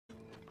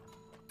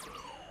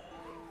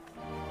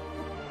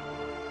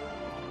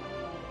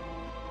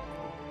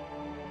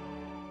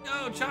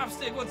Yo,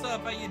 Chopstick, what's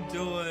up? How you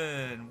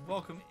doing?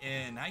 Welcome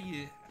in.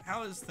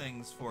 How is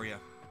things for you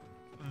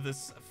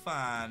this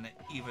fine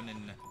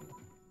evening?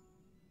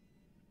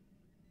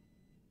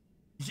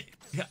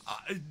 Yeah,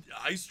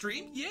 I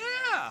streamed?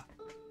 Yeah.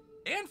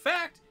 In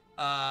fact,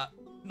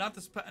 not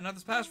this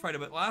past Friday,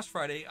 but last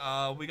Friday,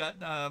 we got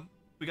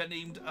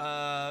named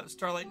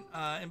Starlight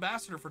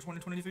Ambassador for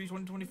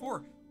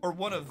 2023-2024, or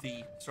one of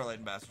the Starlight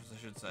Ambassadors, I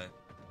should say.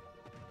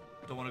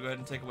 Don't want to go ahead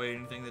and take away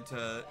anything that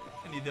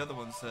any of the other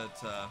ones that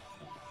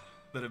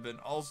have been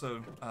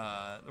also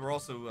that were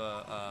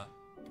also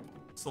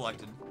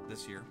selected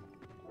this year.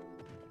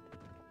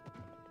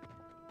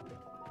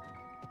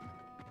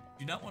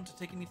 Do not want to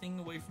take anything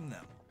away from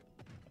them.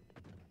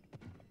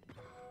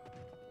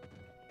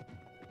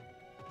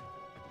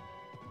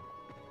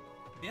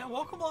 Yeah,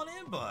 welcome on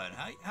in, bud.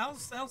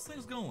 How's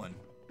things going?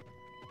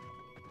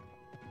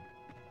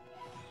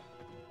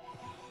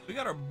 We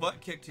got our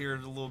butt kicked here a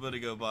little bit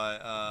ago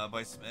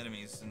by some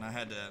enemies, and I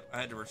had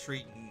to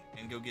retreat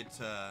and go get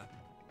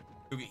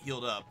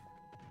healed up.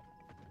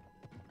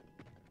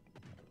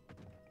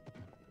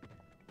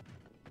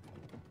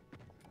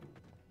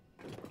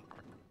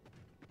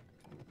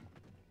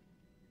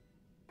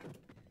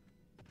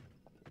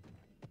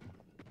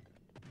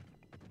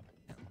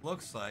 It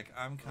looks like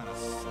I'm kind of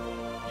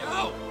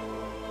yo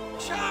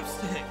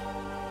Chopstick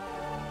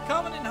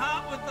coming in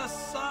hot with the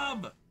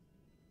sub.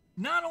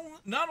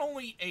 Not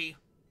only a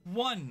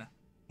 1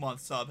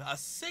 month sub, a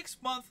 6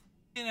 month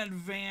in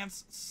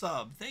advance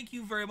sub. Thank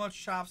you very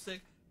much,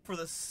 Chopstick, for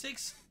the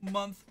 6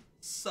 month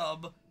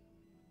sub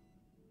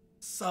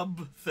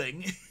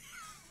thing.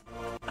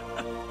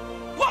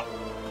 Whoa!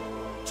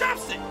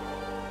 Chopstick!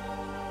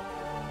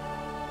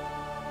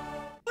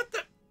 What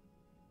the?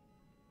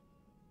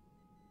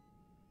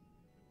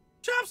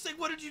 Chopstick,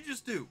 what did you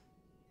just do?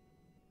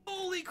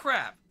 Holy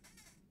crap.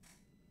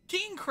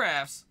 King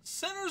Crafts,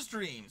 Sinner's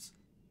Dreams,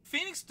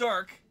 Phoenix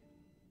Dark,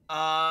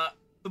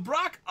 the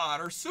Brock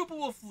Otter, Super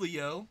Wolf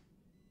Leo,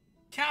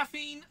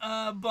 Caffeine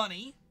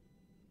Bunny,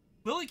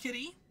 Lily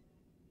Kitty,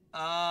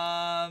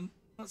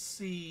 let's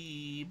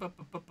see,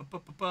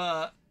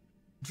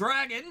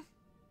 Dragon,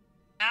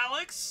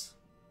 Alex,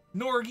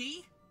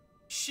 Norgi,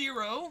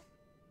 Shiro,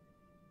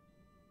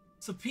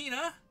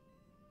 Subpoena.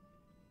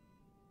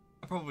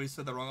 I probably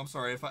said that wrong. I'm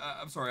sorry if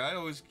I'm sorry. I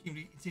always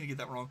continue to get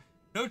that wrong.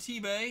 No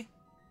T-Bay,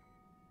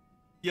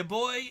 your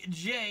boy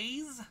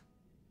Jays,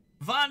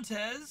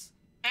 Vontez,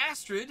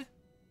 Astrid,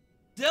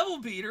 Devil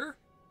Beater,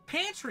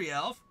 Pantry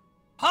Elf,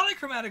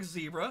 Polychromatic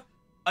Zebra,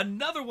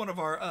 another one of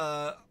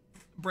our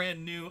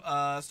brand new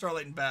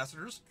Starlight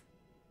Ambassadors,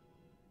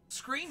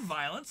 Screen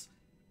Violence.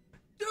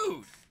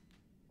 Dude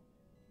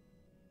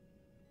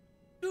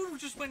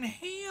just went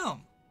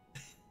ham.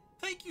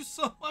 Thank you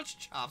so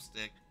much,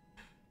 Chopstick.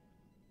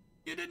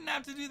 You didn't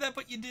have to do that,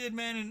 but you did,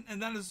 man,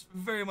 and that is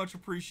very much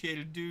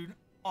appreciated, dude.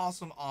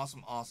 Awesome,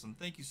 awesome, awesome.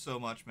 Thank you so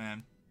much,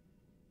 man.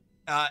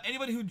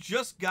 Anybody who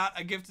just got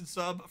a gifted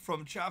sub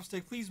from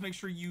Chopstick, please make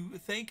sure you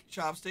thank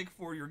Chopstick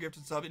for your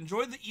gifted sub.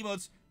 Enjoy the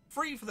emotes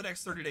free for the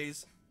next 30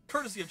 days,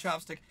 courtesy of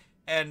Chopstick.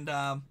 And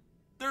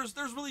there's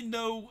really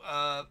no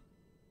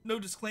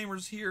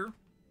disclaimers here.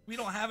 We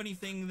don't have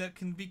anything that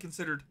can be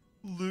considered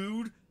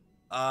lewd,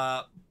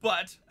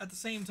 but at the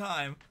same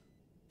time,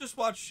 just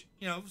watch.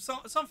 You know,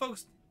 some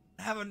folks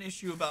have an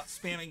issue about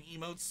spamming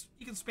emotes.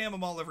 You can spam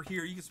them all over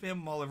here. You can spam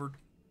them all over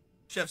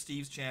Chef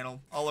Steve's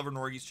channel, all over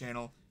Norgi's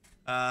channel.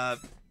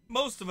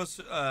 Most of us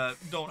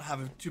don't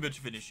have too much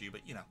of an issue,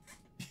 but you know.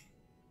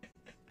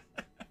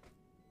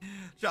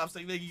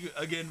 Chopstick, thank you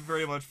again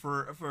very much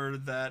for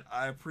that.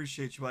 I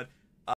appreciate you, bud.